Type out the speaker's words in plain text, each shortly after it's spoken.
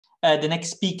The next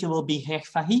speaker will be Herr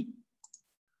Fahy.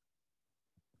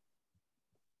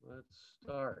 Let's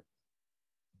start.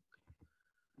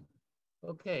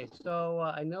 Okay, so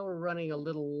I know we're running a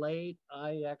little late.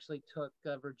 I actually took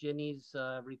Virginie's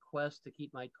request to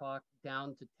keep my talk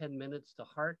down to 10 minutes to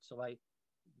heart, so I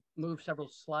moved several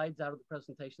slides out of the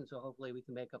presentation, so hopefully we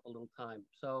can make up a little time.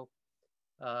 So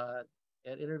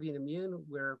at Intervene Immune,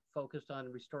 we're focused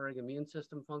on restoring immune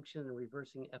system function and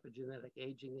reversing epigenetic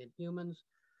aging in humans.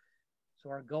 So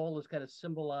our goal is kind of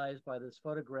symbolized by this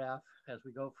photograph. As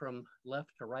we go from left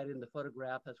to right in the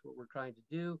photograph, that's what we're trying to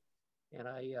do. And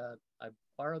I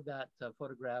borrowed that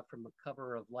photograph from a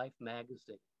cover of Life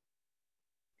magazine.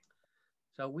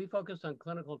 So we focused on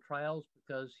clinical trials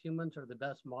because humans are the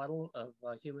best model of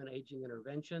human aging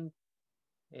intervention.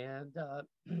 And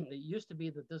it used to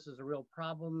be that this is a real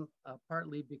problem,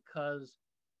 partly because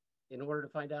in order to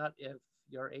find out if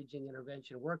your aging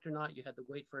intervention worked or not, you had to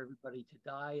wait for everybody to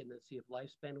die and then see if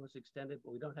lifespan was extended,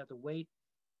 but we don't have to wait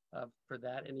for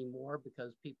that anymore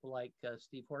because people like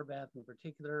Steve Horvath in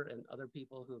particular and other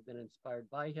people who have been inspired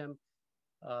by him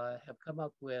have come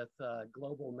up with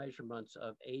global measurements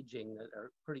of aging that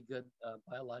are pretty good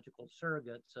biological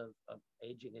surrogates of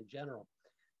aging in general.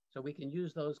 So we can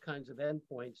use those kinds of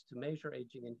endpoints to measure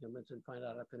aging in humans and find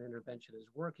out if an intervention is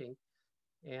working.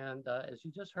 And as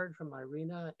you just heard from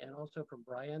Irina and also from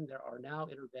Brian, there are now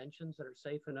interventions that are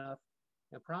safe enough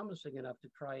and promising enough to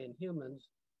try in humans.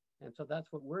 And so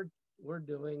that's what we're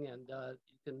doing. And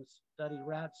you can study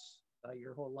rats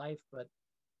your whole life, but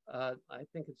I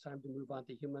think it's time to move on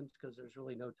to humans because there's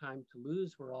really no time to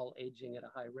lose. We're all aging at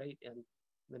a high rate and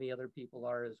many other people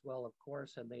are as well, of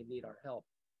course, and they need our help.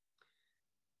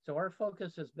 So our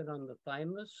focus has been on the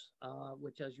thymus,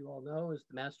 which as you all know is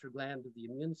the master gland of the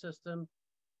immune system.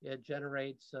 It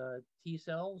generates T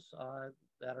cells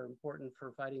that are important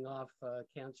for fighting off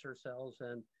cancer cells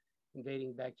and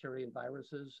invading bacteria and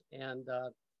viruses. And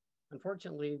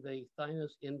unfortunately, the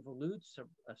thymus involutes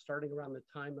starting around the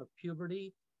time of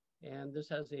puberty. And this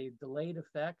has a delayed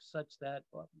effect such that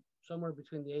somewhere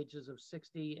between the ages of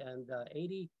 60 and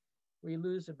 80, we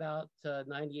lose about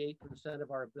 98%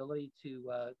 of our ability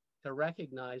to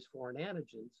recognize foreign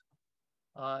antigens.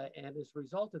 And as a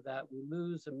result of that, we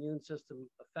lose immune system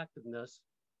effectiveness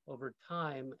over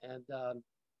time. And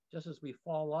just as we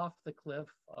fall off the cliff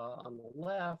on the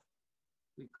left,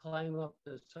 we climb up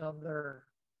this other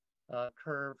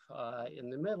curve in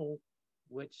the middle,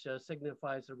 which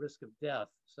signifies the risk of death.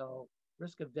 So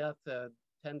risk of death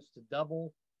tends to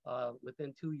double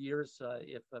within 2 years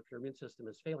if your immune system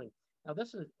is failing. Now,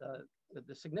 this is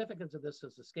the significance of this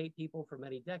has escaped people for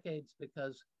many decades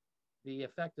because the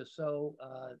effect is so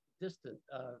distant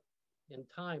in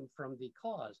time from the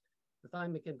cause. The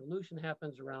thymic involution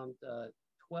happens around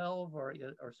 12 or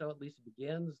so, at least it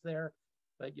begins there,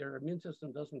 but your immune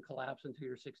system doesn't collapse until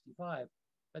you're 65.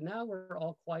 But now we're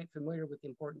all quite familiar with the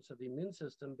importance of the immune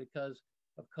system because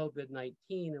of COVID-19,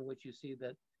 in which you see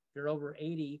that if you're over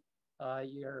 80,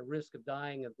 your risk of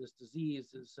dying of this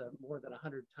disease is more than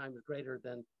 100 times greater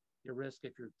than your risk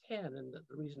if you're 10. And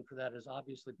the reason for that is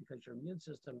obviously because your immune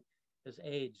system has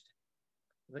aged.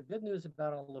 The good news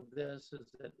about all of this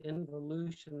is that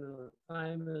involution of the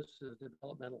thymus is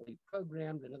developmentally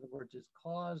programmed. In other words, it's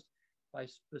caused by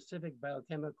specific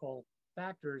biochemical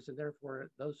factors, and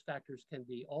therefore those factors can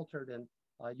be altered and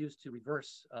used to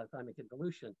reverse thymic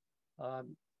involution.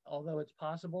 Although it's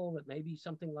possible that maybe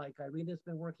something like Irina's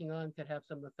been working on could have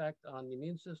some effect on the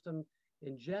immune system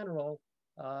in general,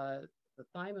 the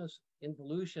thymus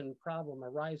involution problem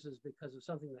arises because of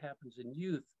something that happens in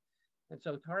youth. And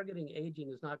so targeting aging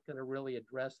is not going to really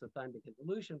address the thymic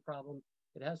involution problem.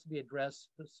 It has to be addressed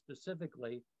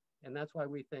specifically. And that's why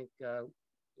we think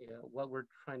what we're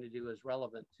trying to do is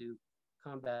relevant to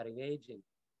combating aging.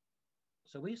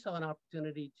 So we saw an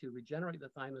opportunity to regenerate the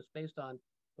thymus based on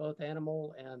both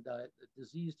animal and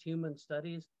diseased human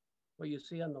studies. What you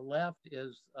see on the left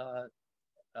is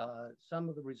some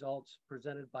of the results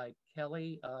presented by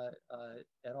Kelly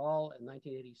et al. In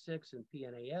 1986 in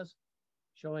PNAS,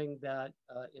 showing that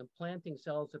implanting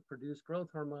cells that produce growth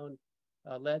hormone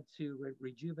led to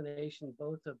rejuvenation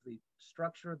both of the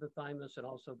structure of the thymus and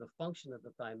also the function of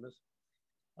the thymus.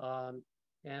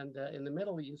 And in the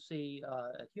middle, you see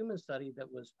a human study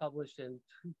that was published in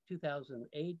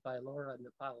 2008 by Laura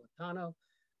Napolitano,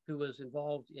 who was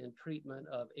involved in treatment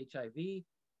of HIV.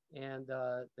 And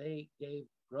they gave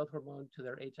growth hormone to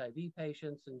their HIV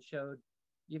patients and showed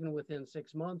even within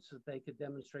 6 months that they could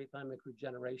demonstrate thymic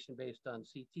regeneration based on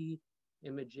CT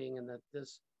imaging, and that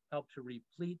this helped to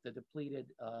replete the depleted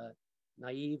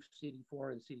naive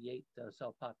CD4 and CD8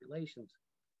 cell populations.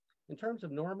 In terms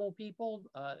of normal people,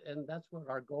 and that's what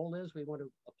our goal is, we want to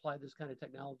apply this kind of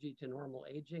technology to normal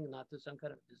aging, not to some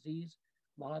kind of disease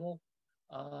model.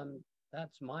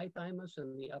 That's my thymus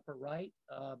in the upper right,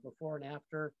 before and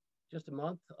after just a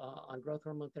month on growth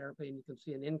hormone therapy, and you can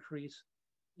see an increase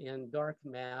in dark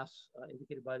mass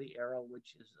indicated by the arrow,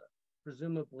 which is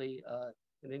presumably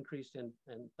an increase in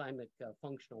thymic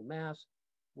functional mass,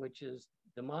 which is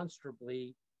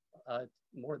demonstrably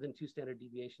more than 2 standard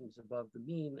deviations above the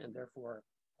mean, and therefore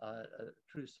a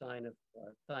true sign of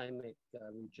thymic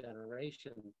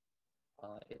regeneration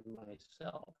in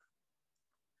myself.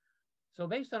 So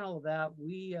based on all of that,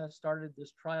 we started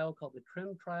this trial called the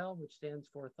TRIM trial, which stands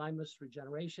for Thymus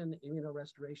Regeneration,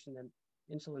 Immunorestoration, and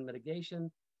Insulin Mitigation.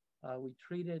 We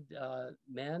treated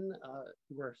men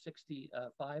who were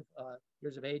 65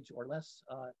 years of age or less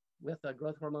with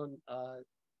growth hormone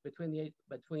between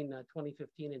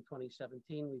 2015 and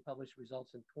 2017. We published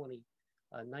results in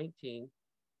 2019.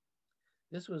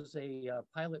 This was a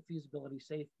pilot feasibility,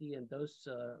 safety, and dose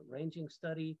ranging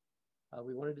study.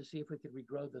 We wanted to see if we could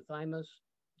regrow the thymus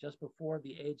just before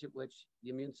the age at which the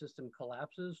immune system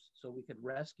collapses, so we could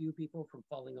rescue people from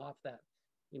falling off that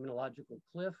immunological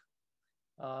cliff.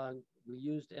 We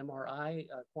used MRI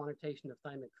quantitation of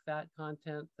thymic fat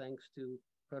content, thanks to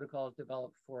protocols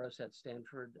developed for us at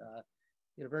Stanford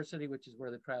University, which is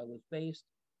where the trial was based.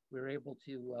 We were able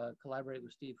to collaborate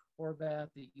with Steve Horvath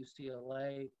at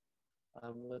UCLA,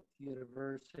 with the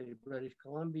University of British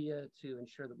Columbia, to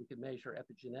ensure that we could measure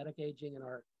epigenetic aging in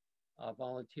our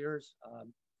volunteers.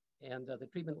 And the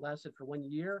treatment lasted for 1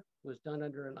 year, was done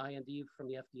under an IND from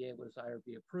the FDA, was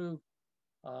IRB approved.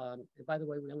 And by the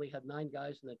way, we only had 9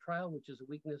 guys in the trial, which is a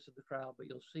weakness of the trial, but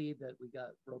you'll see that we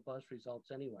got robust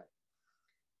results anyway.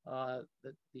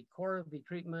 The core of the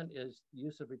treatment is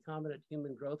use of recombinant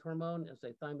human growth hormone as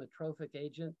a thymotropic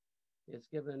agent. It's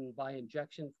given by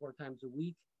injection 4 times a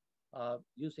week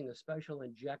using a special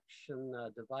injection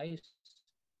device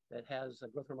that has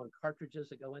growth hormone cartridges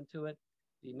that go into it.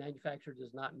 The manufacturer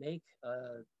does not make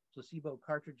placebo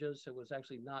cartridges, so it was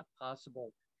actually not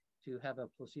possible to have a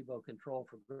placebo control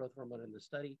for growth hormone in the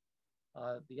study.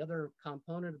 The other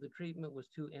component of the treatment was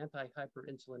 2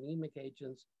 anti-hyperinsulinemic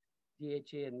agents,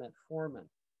 DHA and metformin.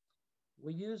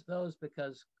 We use those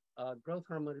because growth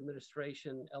hormone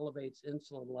administration elevates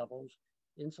insulin levels.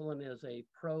 Insulin is a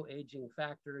pro-aging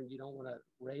factor, and you don't want to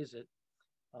raise it.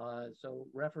 So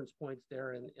reference points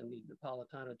there in the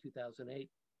Napolitano 2008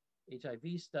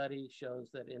 HIV study shows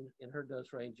that in her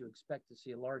dose range, you expect to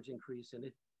see a large increase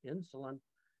in insulin.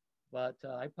 But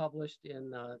I published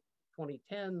in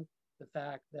 2010 the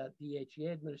fact that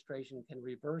DHEA administration can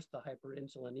reverse the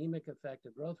hyperinsulinemic effect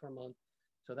of growth hormone.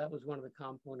 So that was one of the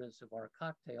components of our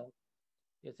cocktail.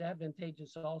 It's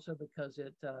advantageous also because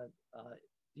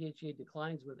DHEA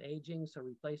declines with aging, so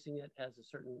replacing it has a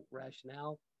certain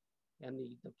rationale. And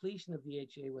the depletion of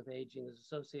DHEA with aging is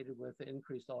associated with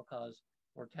increased all-cause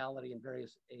mortality and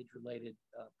various age-related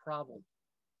problems.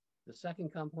 The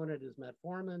second component is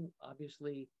metformin.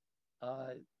 Obviously,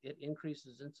 it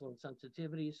increases insulin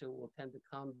sensitivity, so it will tend to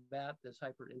combat this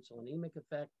hyperinsulinemic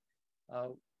effect.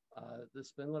 The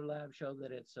Spindler lab showed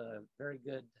that it's a very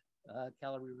good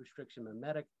calorie restriction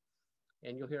mimetic,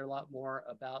 and you'll hear a lot more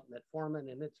about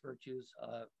metformin and its virtues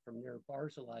from Nir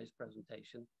Barzilai's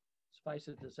presentation. Suffice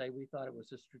it to say, we thought it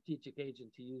was a strategic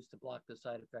agent to use to block the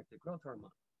side effect of growth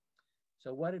hormone.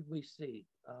 So what did we see?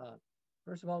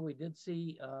 First of all, we did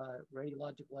see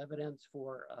radiological evidence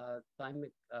for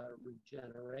thymic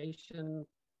regeneration.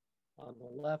 On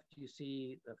the left, you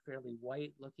see the fairly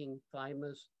white-looking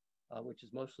thymus, which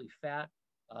is mostly fat,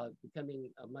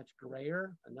 becoming much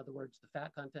grayer. In other words, the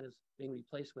fat content is being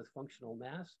replaced with functional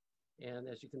mass. And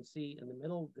as you can see in the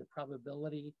middle, the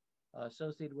probability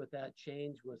associated with that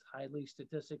change was highly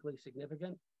statistically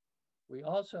significant. We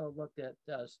also looked at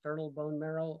sternal bone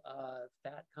marrow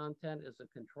fat content as a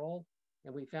control,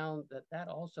 and we found that that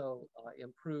also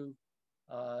improved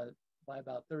by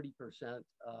about 30%,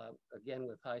 again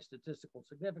with high statistical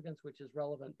significance, which is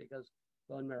relevant because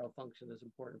bone marrow function is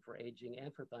important for aging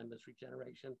and for thymus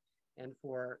regeneration and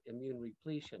for immune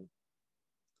repletion.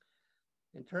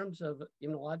 In terms of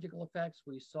immunological effects,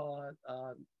 we saw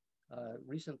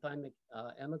recent thymic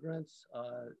emigrants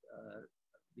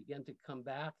begin to come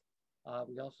back.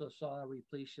 We also saw a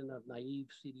repletion of naive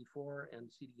CD4 and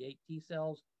CD8 T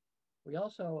cells. We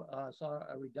also saw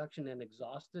a reduction in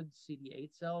exhausted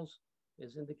CD8 cells,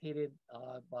 as indicated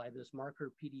by this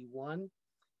marker PD1,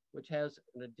 which has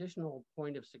an additional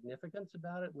point of significance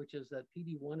about it, which is that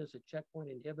PD1 is a checkpoint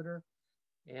inhibitor,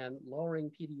 and lowering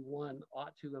PD1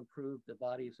 ought to improve the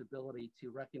body's ability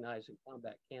to recognize and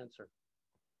combat cancer.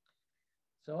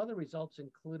 So other results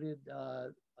included,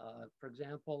 for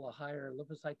example, a higher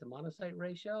lymphocyte to monocyte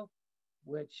ratio,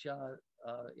 which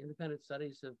independent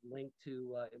studies have linked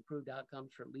to improved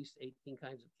outcomes for at least 18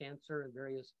 kinds of cancer and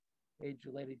various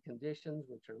age-related conditions,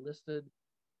 which are listed.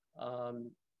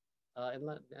 And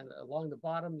along the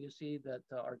bottom, you see that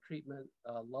our treatment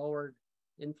lowered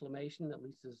inflammation, at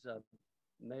least as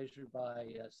measured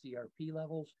by CRP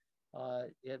levels.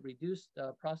 It reduced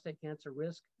prostate cancer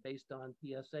risk based on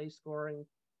PSA scoring.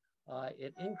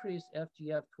 It increased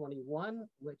FGF21,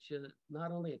 which is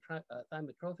not only a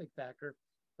thymotrophic factor,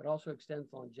 but also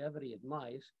extends longevity in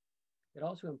mice. It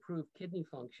also improved kidney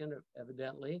function,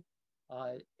 evidently.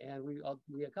 And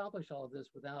we accomplished all of this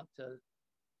without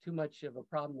too much of a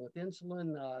problem with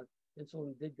insulin.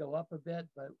 Insulin did go up a bit,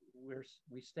 but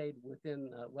we stayed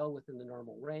within, well within the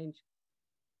normal range.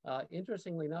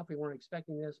 Interestingly enough, we weren't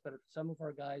expecting this, but some of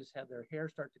our guys had their hair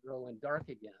start to grow in dark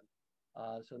again.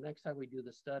 So next time we do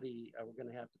the study, we're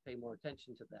going to have to pay more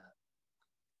attention to that.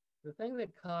 The thing that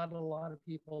caught a lot of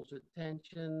people's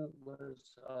attention was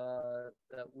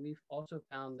that we've also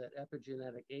found that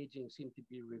epigenetic aging seemed to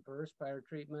be reversed by our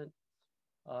treatment.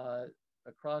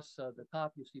 Across the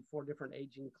top, you see 4 different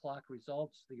aging clock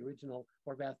results: the original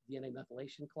Horvath DNA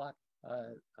methylation clock,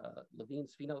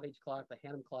 Levine's pheno-age clock, the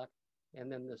Hannum clock,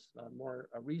 and then this more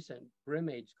recent Grimm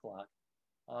age clock.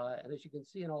 And as you can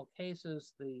see in all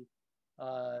cases, the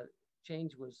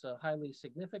change was highly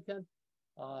significant,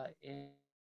 and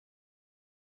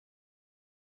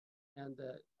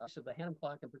so the Hannum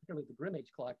clock, and particularly the Grimm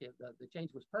age clock, the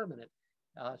change was permanent.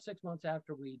 6 months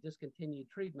after we discontinued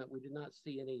treatment, we did not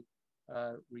see any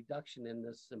reduction in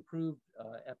this improved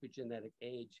epigenetic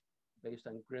age based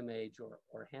on Grimm age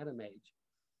or Hannum age.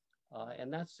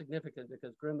 And that's significant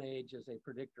because Grimm age is a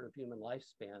predictor of human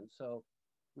lifespan. So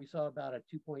we saw about a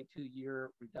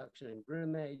 2.2-year reduction in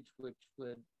Grimm age, which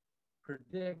would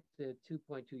predict a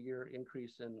 2.2-year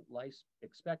increase in life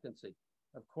expectancy.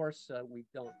 Of course, we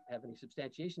don't have any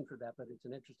substantiation for that, but it's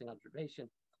an interesting observation.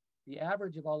 The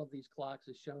average of all of these clocks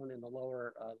is shown in the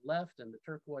lower left and the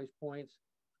turquoise points.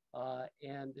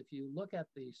 And if you look at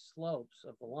the slopes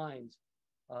of the lines,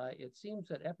 it seems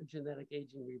that epigenetic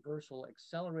aging reversal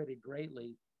accelerated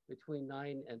greatly between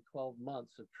 9 and 12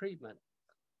 months of treatment.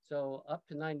 So up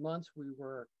to 9 months, we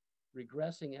were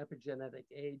regressing epigenetic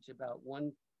age about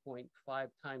 1.5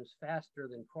 times faster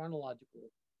than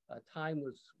chronological time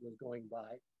was going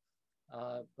by.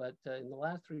 But in the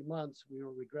last 3 months, we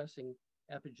were regressing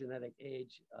epigenetic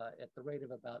age at the rate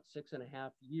of about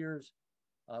 6.5 years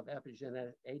of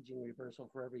epigenetic aging reversal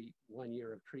for every 1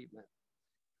 year of treatment.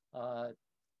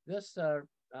 This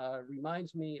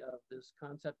reminds me of this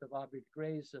concept of Aubrey de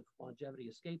Grey's of longevity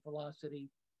escape velocity,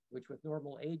 which with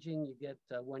normal aging, you get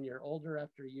 1 year older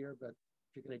after a year, but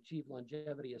if you can achieve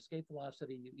longevity escape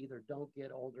velocity, you either don't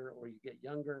get older or you get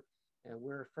younger, and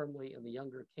we're firmly in the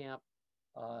younger camp.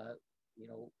 You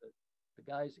know, the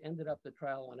guys ended up the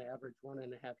trial on average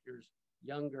 1.5 years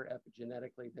younger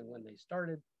epigenetically than when they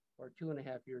started, or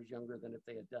 2.5 years younger than if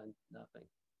they had done nothing.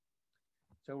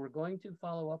 So we're going to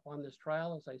follow up on this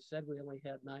trial. As I said, we only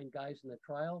had 9 guys in the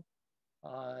trial.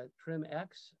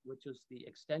 TRIM-X, which is the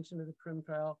extension of the TRIM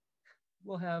trial,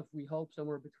 we'll have, we hope,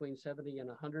 somewhere between 70 and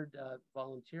 100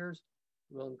 volunteers.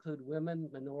 We'll include women,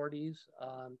 minorities,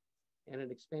 and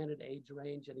an expanded age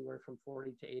range, anywhere from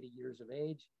 40 to 80 years of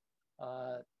age.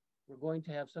 We're going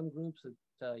to have some groups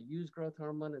that use growth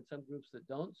hormone and some groups that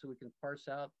don't, so we can parse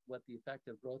out what the effect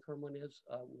of growth hormone is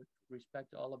with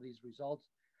respect to all of these results.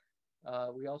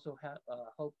 We also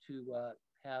hope to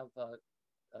have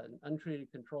an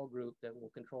untreated control group that will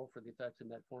control for the effects of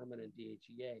metformin and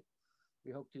DHEA.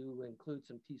 We hope to include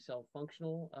some T-cell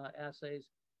functional assays.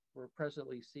 We're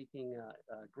presently seeking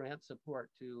grant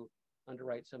support to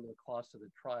underwrite some of the costs of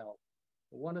the trial.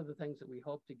 One of the things that we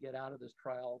hope to get out of this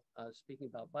trial, speaking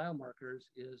about biomarkers,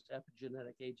 is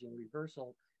epigenetic aging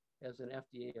reversal as an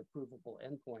FDA approvable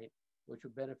endpoint, which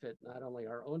would benefit not only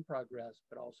our own progress,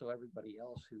 but also everybody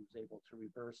else who's able to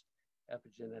reverse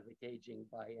epigenetic aging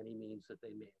by any means that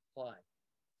they may apply.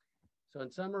 So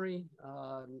in summary,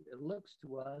 it looks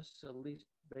to us, at least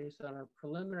based on our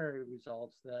preliminary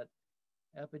results, that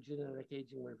epigenetic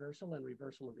aging reversal and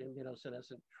reversal of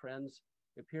immunosenescent trends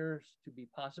appears to be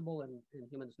possible in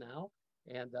humans now.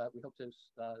 And we hope to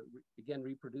begin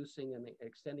reproducing and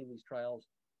extending these trials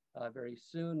very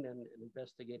soon and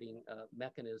investigating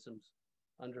mechanisms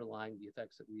underlying the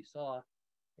effects that we saw.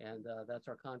 And that's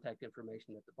our contact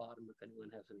information at the bottom if anyone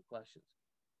has any questions.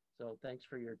 So thanks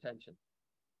for your attention.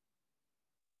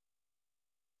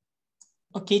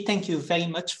 Okay, thank you very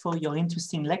much for your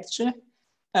interesting lecture.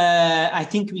 I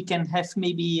think we can have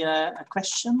maybe a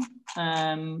question.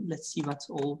 Let's see what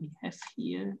all we have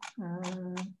here.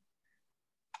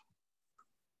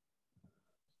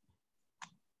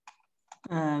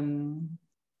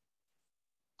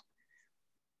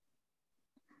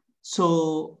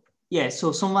 So yeah,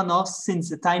 so someone asked, since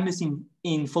the thymus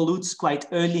involutes quite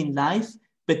early in life,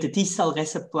 but the T-cell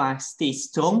reservoir stays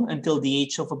strong until the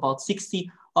age of about 60,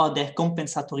 are there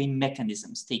compensatory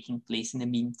mechanisms taking place in the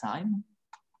meantime?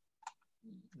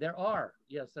 There are,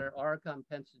 yes, there are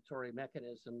compensatory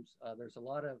mechanisms. There's a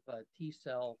lot of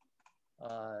T-cell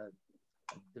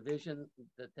division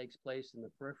that takes place in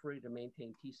the periphery to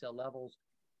maintain T-cell levels.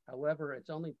 However, it's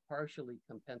only partially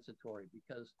compensatory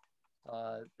because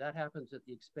that happens at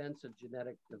the expense of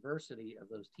genetic diversity of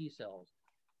those T cells.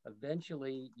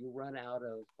 Eventually, you run out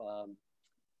of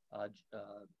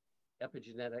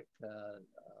epigenetic,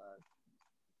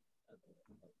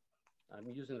 I'm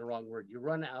using the wrong word, you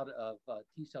run out of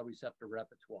T cell receptor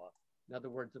repertoire. In other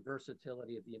words, the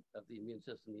versatility of the immune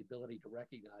system, the ability to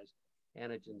recognize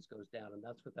antigens goes down, and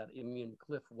that's what that immune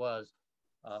cliff was.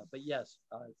 But yes,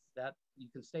 that you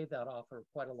can stave that off for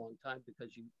quite a long time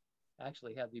because you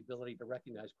actually have the ability to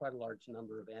recognize quite a large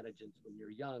number of antigens when you're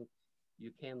young.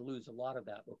 You can lose a lot of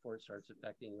that before it starts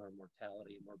affecting our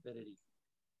mortality and morbidity.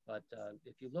 But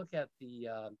if you look at the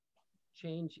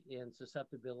change in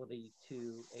susceptibility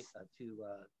to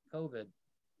COVID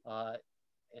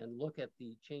and look at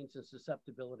the change in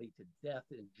susceptibility to death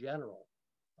in general,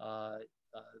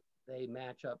 they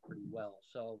match up pretty well.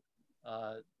 So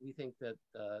we think that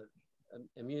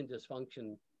immune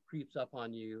dysfunction creeps up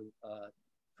on you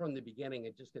from the beginning.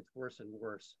 It just gets worse and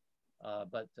worse.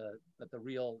 But the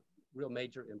real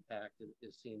major impact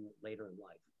is seen later in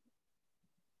life.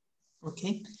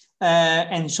 Okay.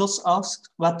 And Jos asked,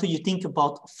 what do you think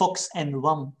about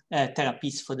FOXN1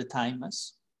 therapies for the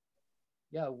thymus?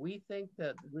 Yeah, we think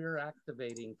that we're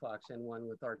activating FOXN1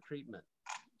 with our treatment.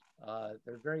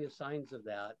 There are various signs of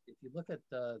that. If you look at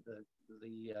the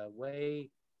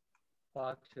way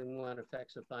FOXN1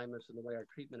 affects the thymus and the way our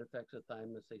treatment affects the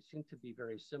thymus, they seem to be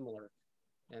very similar.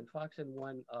 And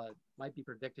FOXN1 might be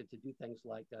predicted to do things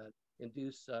like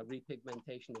induce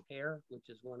repigmentation of hair, which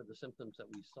is one of the symptoms that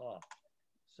we saw.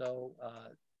 So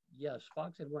yes,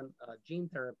 FOXN1 gene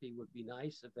therapy would be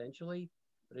nice eventually,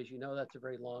 but as you know, that's a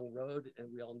very long road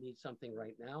and we all need something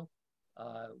right now.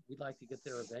 We'd like to get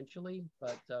there eventually,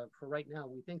 but for right now,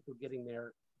 we think we're getting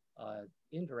there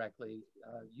indirectly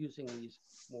using these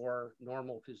more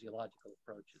normal physiological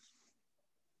approaches.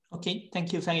 Okay,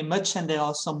 thank you very much. And there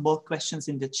are some more questions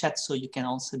in the chat, so you can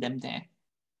answer them there.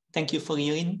 Thank you for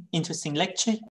your interesting lecture.